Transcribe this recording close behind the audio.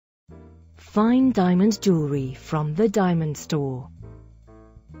fine diamond jewellery from the Diamond Store.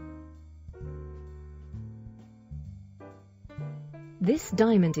 This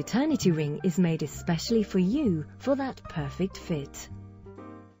diamond eternity ring is made especially for you for that perfect fit.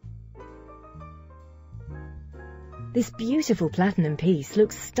 This beautiful platinum piece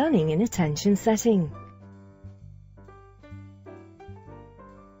looks stunning in a tension setting.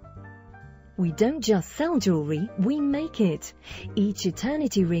 We don't just sell jewellery, we make it. Each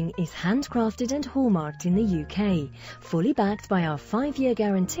eternity ring is handcrafted and hallmarked in the UK, fully backed by our 5-year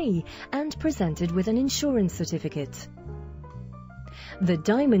guarantee and presented with an insurance certificate. The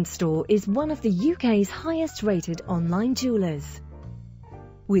Diamond Store is one of the UK's highest rated online jewellers.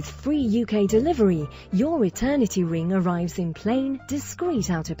 With free UK delivery, your eternity ring arrives in plain, discreet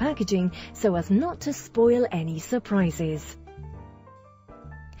outer packaging so as not to spoil any surprises.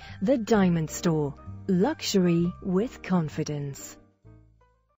 The Diamond Store. Luxury with confidence.